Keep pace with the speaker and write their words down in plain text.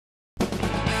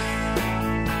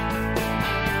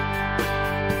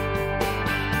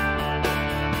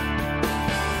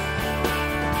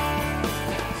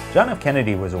John F.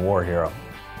 Kennedy was a war hero.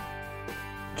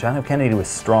 John F. Kennedy was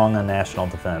strong on national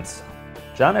defense.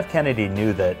 John F. Kennedy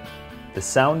knew that the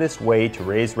soundest way to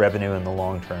raise revenue in the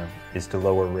long term is to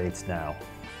lower rates now.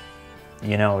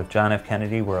 You know, if John F.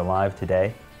 Kennedy were alive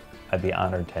today, I'd be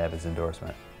honored to have his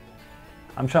endorsement.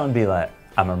 I'm Sean Bilett.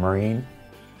 I'm a Marine.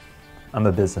 I'm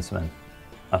a businessman,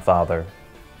 a father,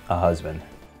 a husband.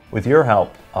 With your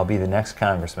help, I'll be the next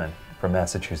congressman from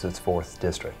Massachusetts' 4th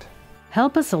District.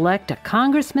 Help us elect a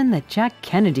congressman that Jack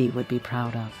Kennedy would be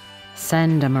proud of.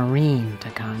 Send a Marine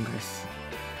to Congress.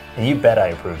 And you bet I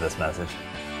approve this message.